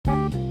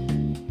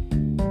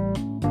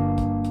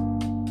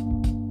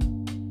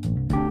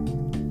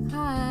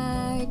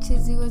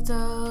Tizzy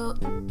Wizzo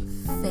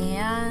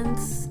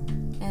fans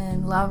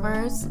and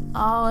lovers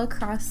all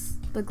across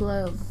the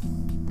globe.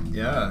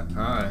 Yeah,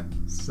 hi.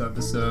 This is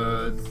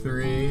episode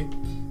 3.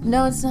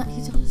 No, it's not.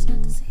 He told us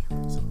not to say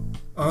it.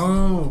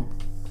 Oh,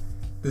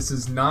 this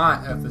is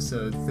not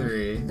episode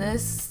 3.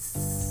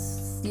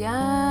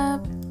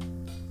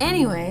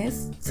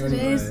 Anyways,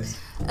 today's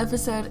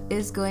episode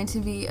is going to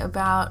be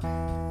about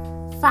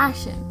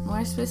fashion,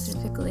 more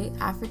specifically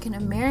African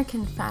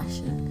American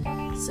fashion,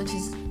 such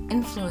as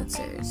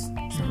influencers.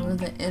 Some of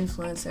the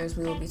influencers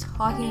we will be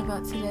talking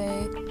about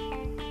today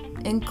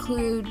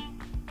include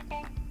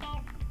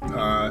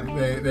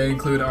they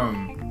include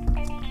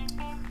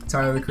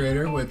Tyler the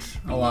Creator, which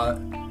a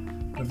lot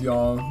of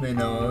y'all may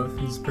know of.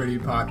 He's pretty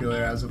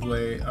popular as of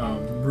late.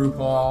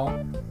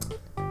 RuPaul,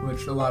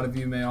 which a lot of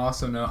you may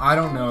also know. I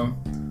don't know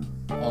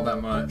all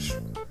that much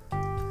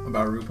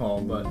about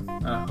RuPaul, but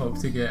I hope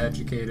to get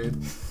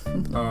educated.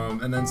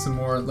 And then some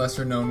more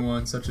lesser known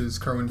ones such as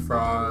Kerwin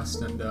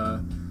Frost and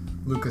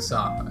Luka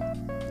Saba.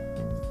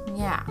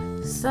 Yeah,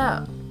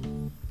 so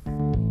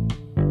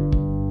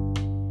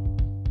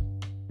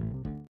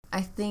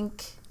I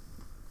think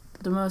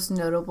the most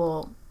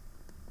notable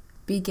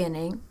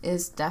beginning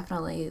is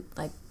definitely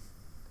like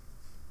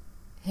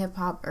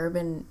hip-hop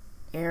urban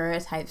era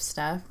type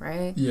stuff,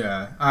 right?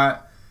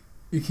 Yeah,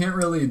 you can't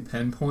really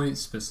pinpoint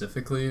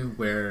specifically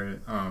where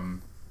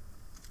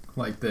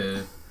like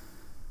the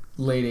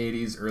late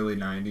 80s, early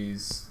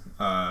 90s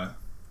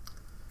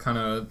kind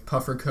of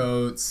puffer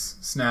coats,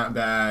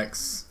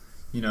 snapbacks,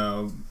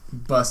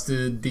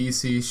 busted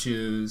DC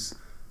shoes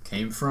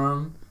came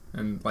from,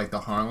 and like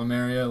the Harlem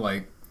area,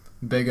 like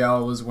Big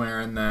L was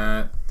wearing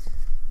that,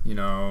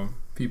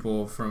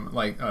 people from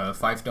like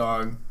Phife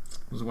Dawg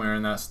was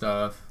wearing that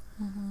stuff.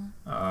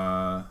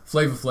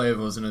 Flavor Flav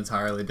was an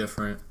entirely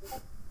different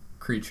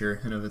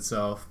creature in of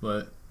itself,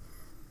 but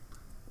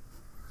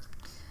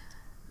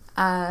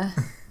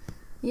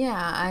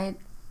yeah,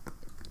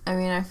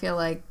 I feel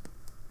like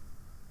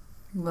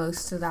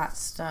most of the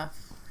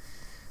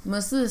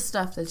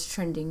stuff that's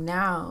trending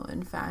now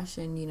in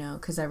fashion,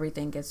 because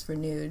everything gets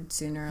renewed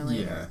sooner or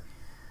later. Yeah.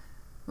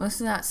 Most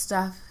of that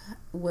stuff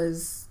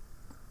was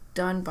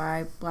done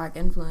by Black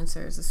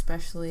influencers,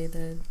 especially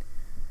the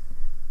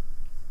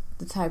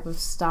type of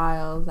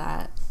style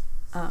that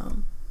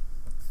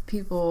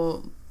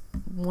people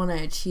want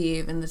to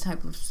achieve, and the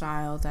type of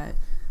style that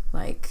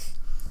like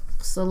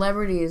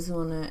celebrities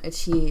want to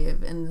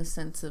achieve, in the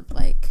sense of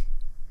like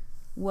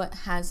what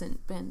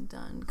hasn't been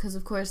done, because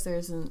of course there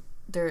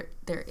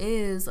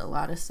is a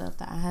lot of stuff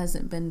that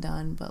hasn't been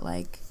done, but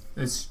like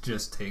it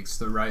just takes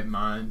the right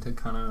mind to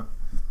kind of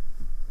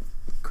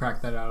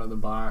crack that out of the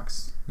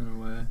box in a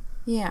way.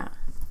 Yeah.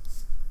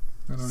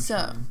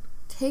 So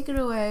take it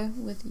away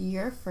with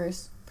your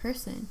first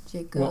person,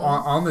 Jacob. Well,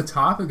 on the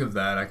topic of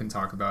that, I can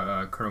talk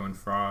about Kerwin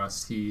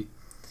Frost.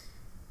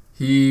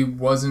 He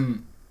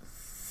wasn't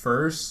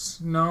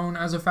first known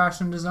as a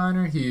fashion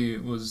designer. He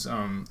was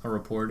a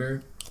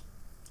reporter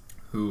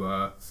who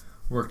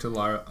worked a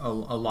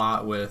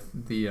lot with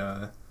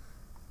the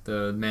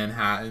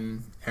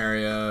Manhattan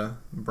area,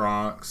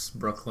 Bronx,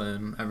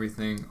 Brooklyn,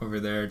 everything over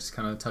there. Just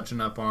kind of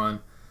touching up on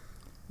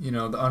the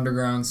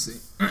underground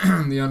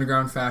the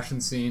underground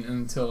fashion scene,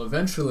 until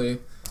eventually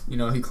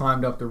he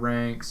climbed up the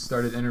ranks,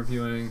 started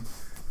interviewing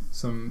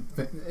some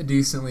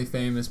decently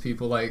famous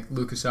people like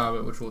Luka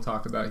Saba, which we'll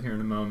talk about here in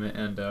a moment,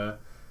 and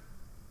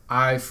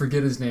I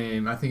forget his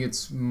name. I think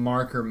it's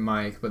Mark or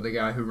Mike, but the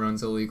guy who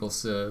runs Illegal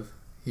Civ.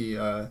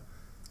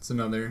 It's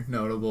another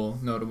notable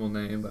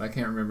name, but I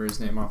can't remember his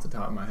name off the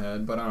top of my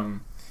head. But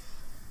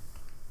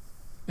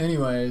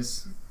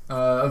anyways,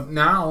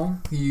 now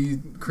he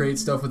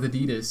creates stuff with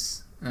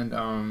Adidas, and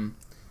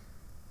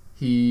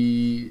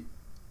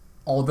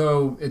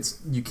although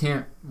you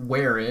can't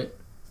wear it,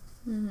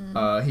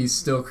 he's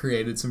still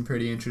created some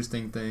pretty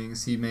interesting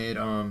things. He made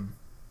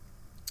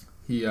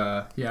he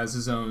has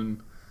his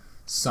own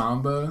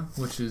Samba,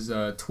 which is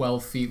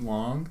 12 feet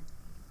long.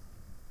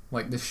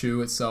 Like the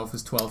shoe itself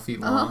is 12 feet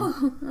long.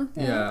 Oh,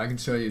 okay. Yeah, I can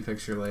show you a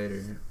picture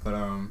later. But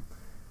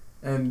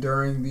and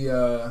during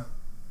the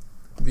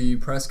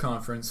press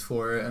conference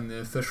for it and the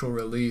official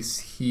release,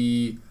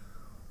 he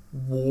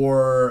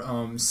wore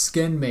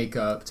skin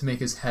makeup to make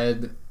his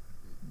head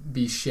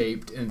be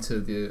shaped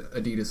into the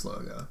Adidas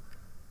logo.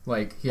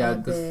 Like he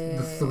had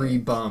the 3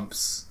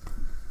 bumps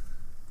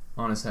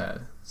on his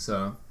head.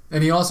 So,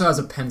 and he also has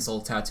a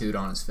pencil tattooed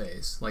on his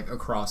face, like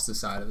across the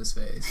side of his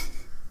face.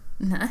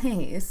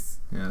 Nice.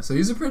 Yeah, so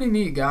he's a pretty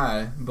neat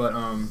guy, but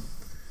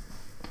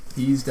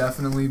he's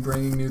definitely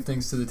bringing new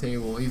things to the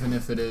table, even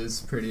if it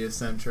is pretty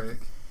eccentric.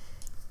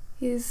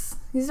 He's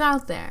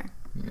out there.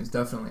 Yeah, he's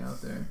definitely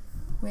out there.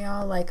 We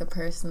all like a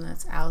person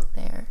that's out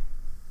there.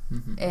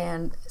 Mm-hmm.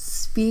 And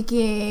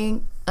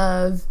speaking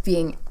of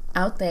being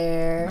out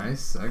there,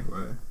 nice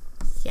segue.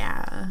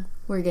 Yeah,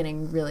 we're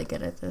getting really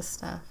good at this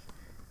stuff.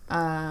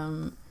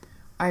 My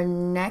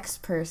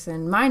next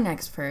person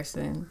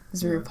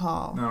is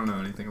RuPaul. I don't know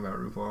anything about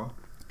RuPaul.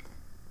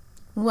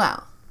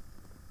 Well,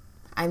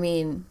 I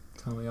mean,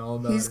 tell me all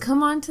about he's it.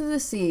 come onto the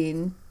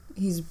scene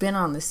he's been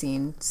on the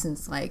scene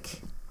since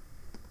like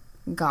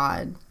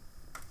God.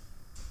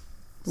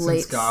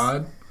 Since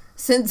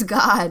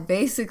God,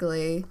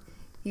 basically.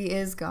 He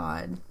is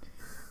God.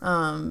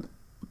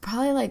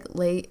 Probably like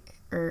late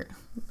or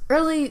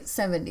early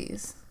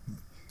 70s.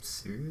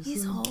 Seriously?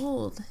 He's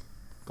old.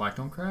 Black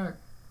don't crack.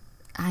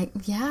 I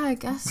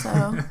guess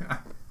so.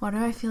 Why do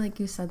I feel like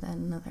you said that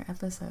in another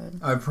episode?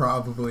 I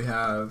probably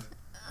have.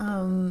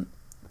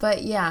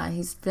 But yeah,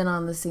 he's been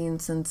on the scene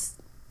since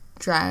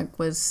drag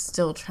was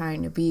still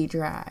trying to be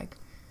drag,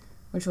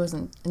 which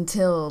wasn't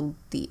until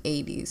the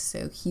 80s.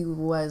 So he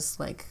was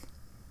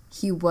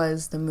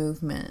the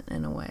movement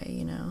in a way,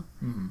 you know.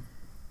 Mm-hmm.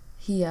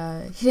 He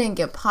didn't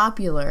get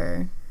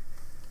popular,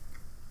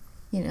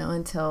 you know,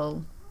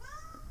 until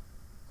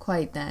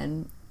quite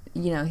then.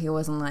 You know, he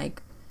wasn't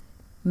like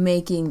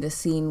making the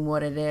scene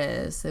what it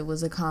is. It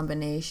was a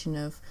combination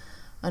of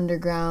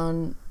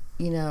underground,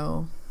 you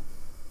know,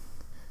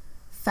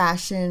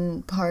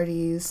 fashion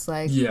parties,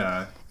 like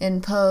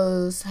in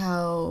Pose,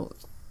 how,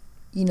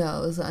 you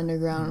know, it was an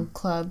underground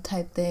club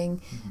type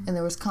thing, and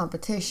there was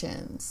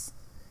competitions,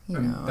 you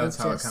know. That's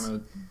how it kind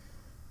of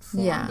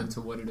formed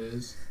into what it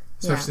is,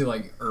 especially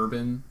like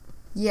urban.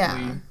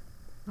 Yeah,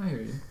 I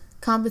hear you.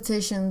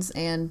 Competitions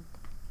and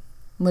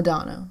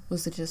Madonna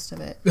was the gist of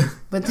it,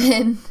 but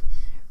then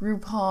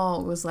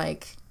RuPaul was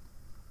like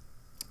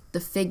the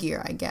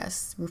figure, I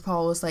guess.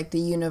 RuPaul was like the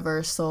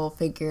universal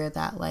figure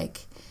that,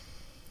 like,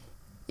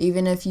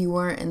 even if you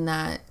weren't in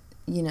that,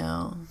 you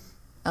know,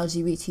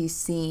 LGBT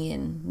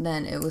scene,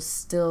 then it was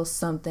still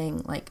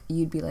something, like,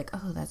 you'd be like,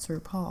 oh, that's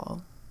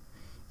RuPaul.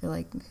 You're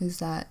like, who's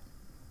that?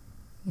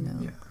 You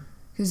know,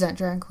 who's that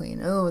drag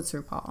queen? Oh, it's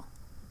RuPaul.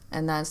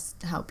 And that's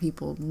how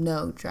people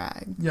know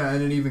drag. Yeah,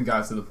 and it even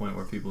got to the point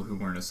where people who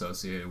weren't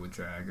associated with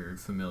drag or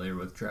familiar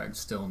with drag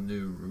still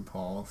knew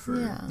RuPaul for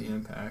the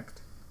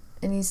impact.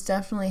 And he's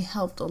definitely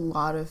helped a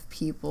lot of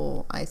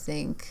people, I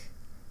think,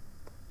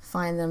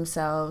 find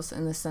themselves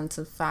in the sense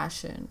of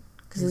fashion.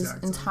 Because his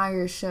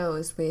entire show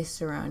is based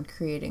around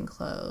creating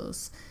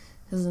clothes.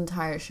 His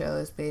entire show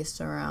is based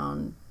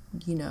around,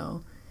 you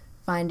know,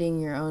 finding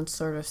your own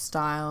sort of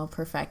style,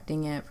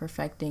 perfecting it,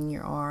 perfecting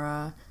your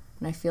aura.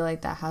 And I feel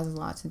like that has a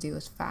lot to do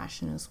with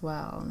fashion as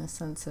well, in the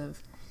sense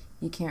of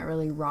you can't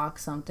really rock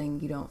something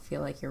you don't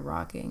feel like you're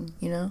rocking,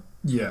 you know?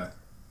 Yeah,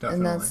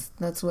 definitely. And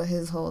that's what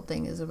his whole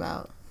thing is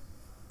about.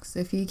 Because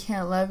if you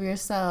can't love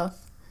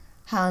yourself,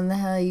 how in the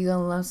hell are you going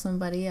to love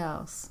somebody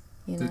else,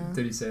 you know?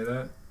 Did he say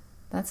that?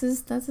 That's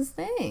his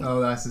thing.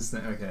 Oh, that's his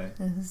thing. Okay.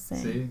 That's his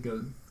thing. See?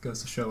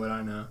 Goes to show what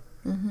I know.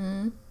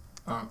 Mm-hmm.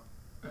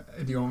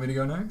 Do you want me to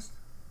go next?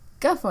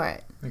 Go for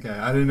it. Okay.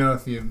 I didn't know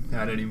if you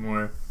had any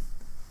more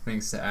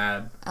things to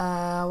add.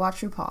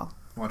 Watch RuPaul.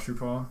 Watch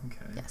RuPaul?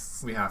 Okay.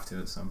 Yes. We have to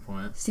at some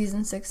point.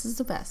 Season 6 is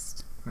the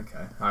best.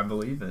 Okay. I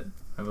believe it.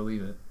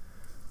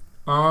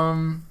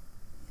 I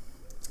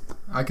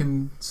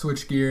can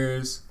switch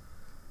gears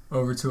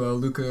over to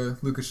Luka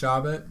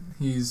Shabbat.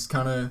 He's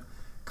kind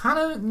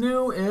of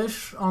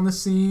new-ish on the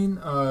scene.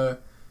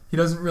 He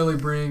doesn't really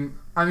bring...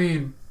 I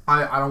mean,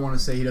 I don't want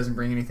to say he doesn't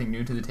bring anything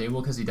new to the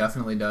table, because he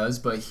definitely does,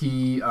 but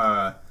he's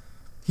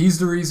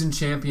the reason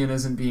Champion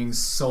isn't being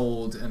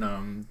sold in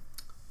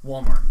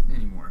Walmart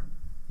anymore.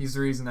 He's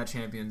the reason that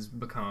Champion's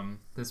become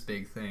this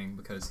big thing,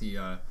 because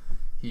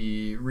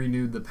he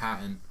renewed the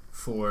patent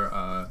for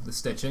the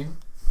stitching,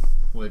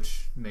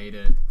 which made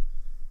it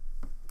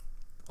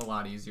a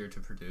lot easier to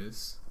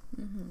produce.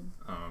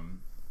 Mm-hmm.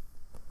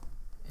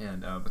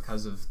 And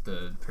because of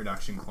the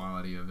production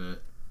quality of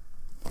it,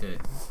 it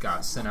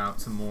got sent out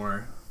to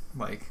more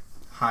like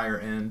higher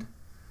end.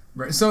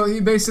 So he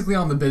basically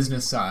on the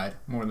business side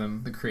more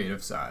than the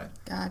creative side.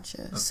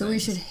 Gotcha. So we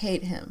should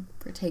hate him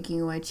for taking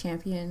away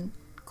Champion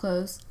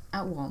clothes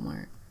at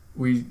Walmart.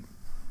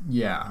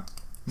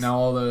 Now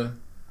all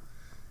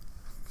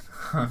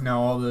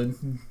the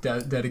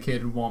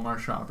dedicated Walmart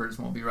shoppers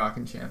won't be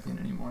rocking Champion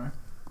anymore.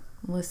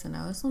 Listen,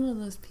 I was one of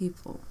those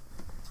people.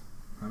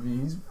 I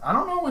mean, I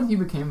don't know when he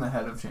became the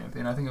head of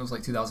Champion. I think it was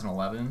like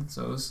 2011,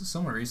 so it was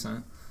somewhat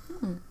recent.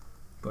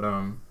 But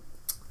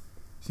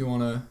if you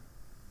wanna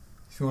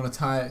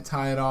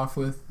tie it off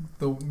with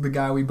the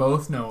guy we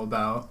both know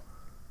about.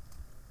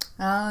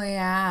 Oh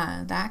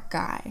yeah, that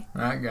guy.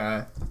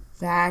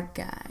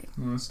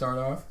 You wanna start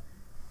off?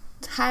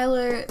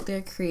 Tyler,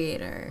 the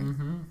Creator.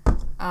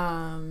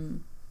 Mm-hmm.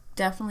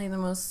 Definitely the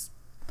most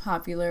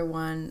popular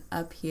one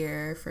up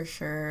here for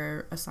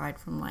sure, aside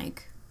from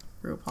like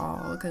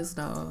RuPaul, cause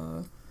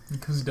duh.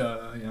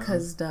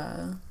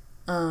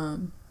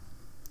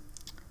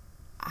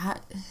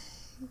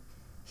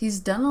 He's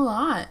done a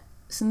lot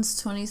since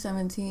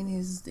 2017.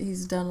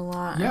 He's done a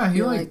lot. Yeah,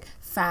 he like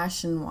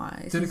fashion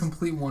wise did a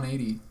complete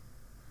 180.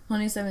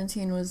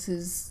 2017 was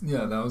his.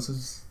 Yeah, that was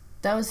his.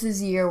 That was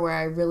his year where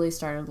I really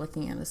started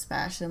looking at his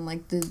fashion,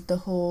 like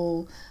the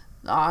whole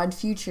Odd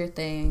Future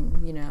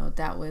thing. You know,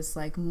 that was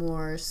like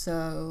more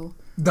so.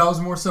 That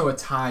was more so a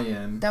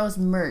tie-in. That was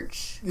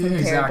merch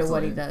compared to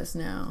what he does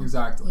now.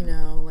 Exactly. You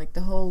know, like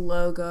the whole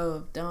logo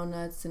of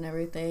donuts and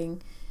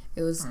everything.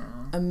 It was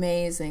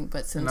amazing,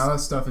 but since... And now that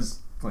stuff is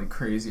like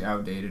crazy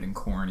outdated and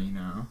corny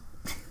now.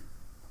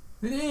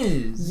 It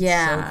is.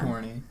 Yeah. It's so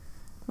corny.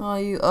 All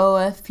you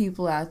OF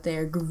people out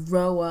there,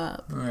 grow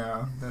up.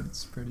 Yeah,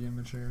 that's pretty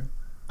immature.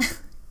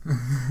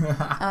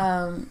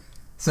 Um,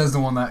 Says the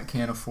one that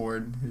can't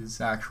afford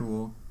his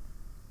actual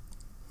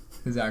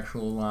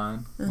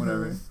line,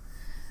 whatever.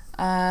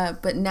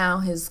 But now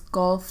his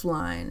golf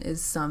line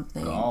is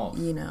something, Golf.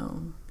 you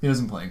know. He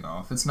doesn't play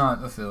golf. It's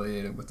not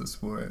affiliated with the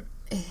sport.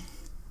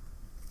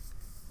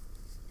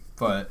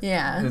 But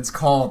Yeah. it's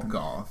called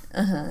golf.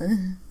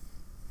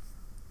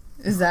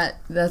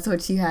 That's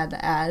what you had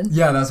to add?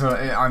 Yeah, that's what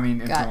I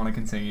mean. If you want to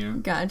continue,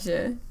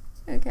 Gotcha.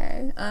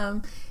 Okay.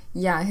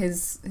 Yeah,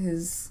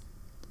 his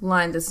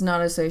line that's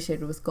not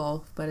associated with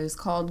golf, but is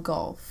called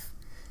golf,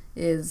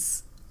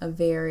 is a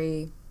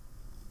very.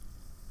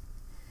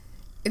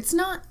 It's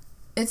not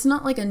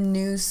like a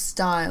new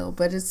style,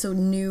 but it's so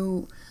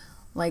new,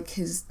 like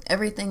his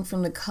everything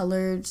from the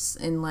colors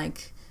and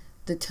like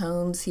the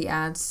tones he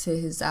adds to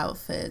his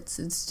outfits.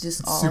 It's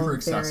just all super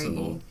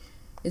accessible.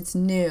 It's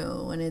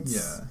new and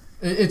it's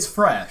it's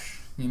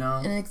fresh, you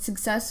know. And it's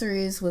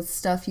accessories with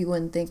stuff you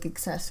wouldn't think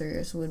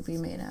accessories would be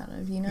made out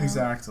of, you know.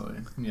 Exactly.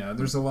 Yeah,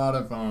 there's a lot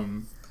of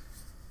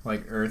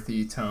like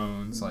earthy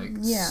tones, like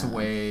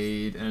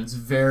suede, and it's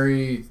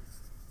very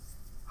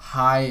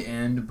high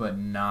end but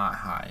not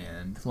high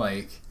end.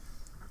 Like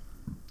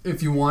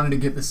if you wanted to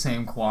get the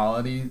same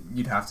quality,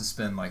 you'd have to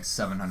spend like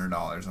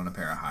 $700 on a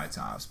pair of high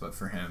tops, but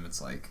for him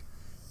it's like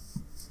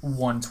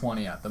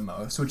 $120 at the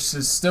most, which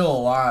is still a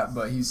lot,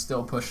 but he's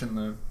still pushing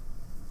a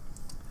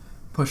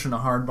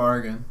hard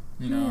bargain,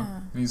 you know. Yeah.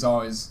 And he's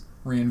always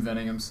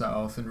reinventing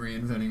himself and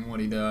reinventing what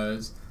he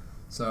does,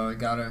 so I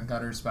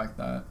gotta respect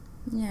that.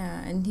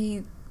 Yeah, and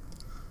he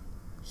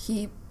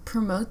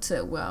promotes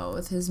it well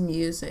with his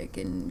music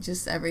and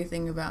just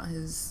everything about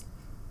his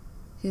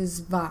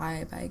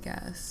vibe, I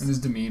guess. And his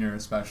demeanor,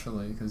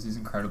 especially, because he's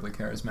incredibly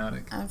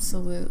charismatic.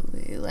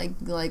 Absolutely.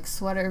 Like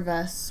sweater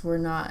vests were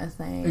not a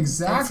thing.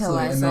 Exactly. Until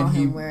I and saw then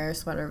him wear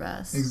sweater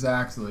vests.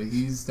 Exactly.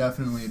 He's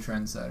definitely a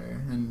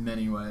trendsetter in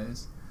many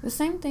ways. The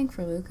same thing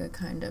for Luka,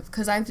 kind of,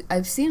 because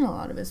I've seen a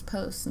lot of his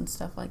posts and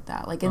stuff like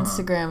that. Like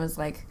Instagram is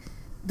like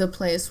the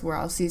place where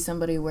I'll see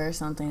somebody wear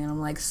something and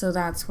I'm like, so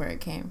that's where it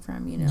came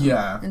from, you know?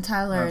 Yeah. And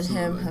Tyler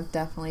absolutely. and him have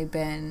definitely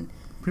been.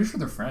 Pretty sure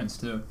they're friends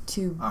too.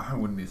 I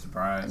wouldn't be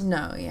surprised.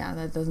 No, yeah,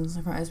 that doesn't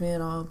surprise me at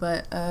all.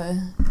 But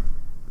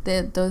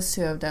those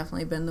two have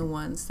definitely been the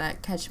ones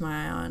that catch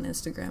my eye on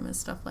Instagram and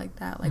stuff like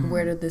that. Like,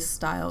 where did this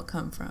style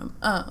come from?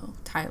 Oh,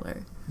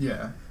 Tyler.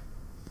 Yeah.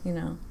 You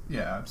know?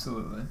 Yeah,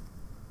 absolutely.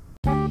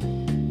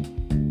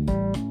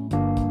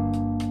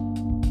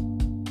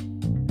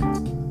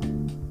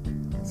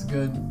 It's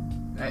good.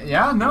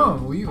 Yeah,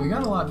 no, we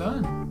got a lot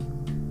done.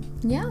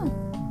 Yeah.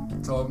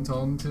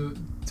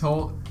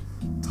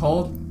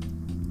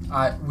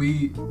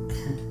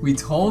 We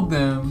told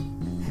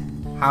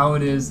them how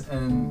it is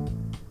and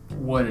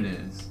what it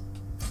is.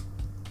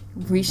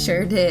 We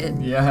sure did.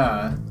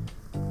 Yeah.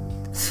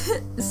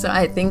 So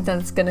I think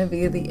that's gonna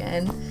be the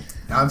end.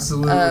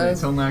 Absolutely.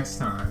 Until next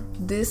time.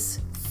 This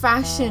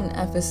fashion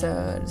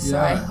episode. So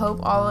I hope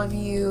all of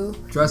you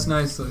dress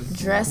nicely.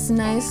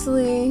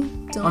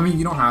 Don't.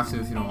 You don't have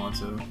to if you don't want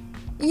to.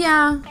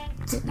 Yeah.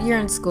 You're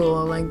in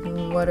school. Like,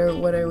 what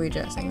are we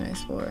dressing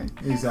nice for?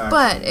 Exactly.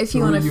 But if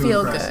you want to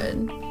feel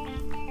good,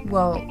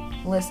 well,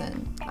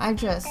 listen. I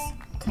dress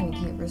kind of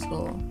cute for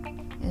school,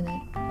 in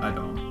it. I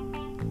don't.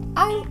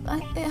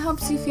 It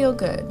helps you feel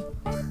good.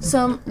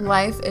 Some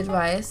life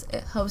advice.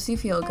 It helps you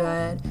feel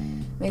good.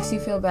 Makes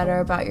you feel better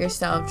about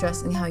yourself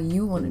dressing how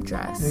you want to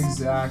dress.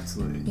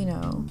 Exactly. You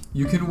know.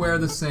 You can wear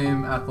the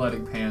same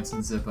athletic pants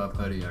and zip-up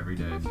hoodie every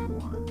day if you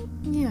want.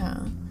 Yeah.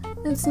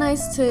 It's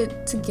nice to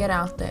get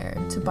out there,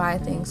 to buy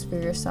things for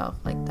yourself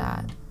like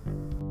that.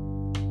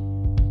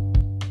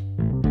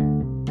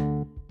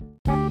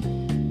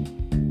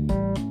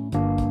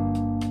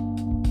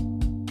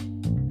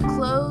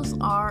 Clothes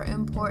are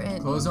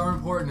important. Clothes are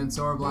important, and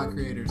so are Black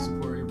creators.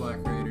 Support your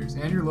Black creators.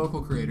 And your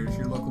local creators.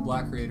 Your local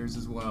Black creators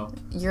as well.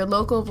 Your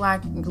local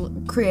Black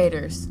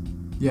creators.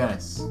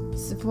 Yes.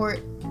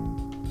 Support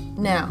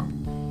now.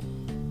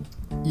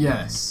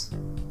 Yes.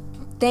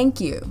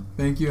 Thank you.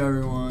 Thank you,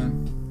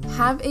 everyone.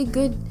 Have a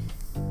good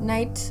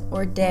night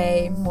or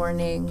day,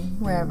 morning,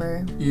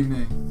 wherever.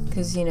 Evening.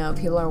 Because, you know,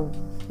 people are,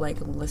 like,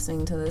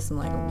 listening to this in,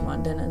 like,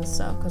 London and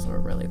stuff because we're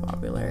really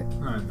popular.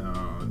 I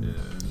know, dude.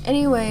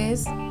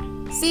 Anyways,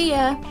 see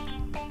ya.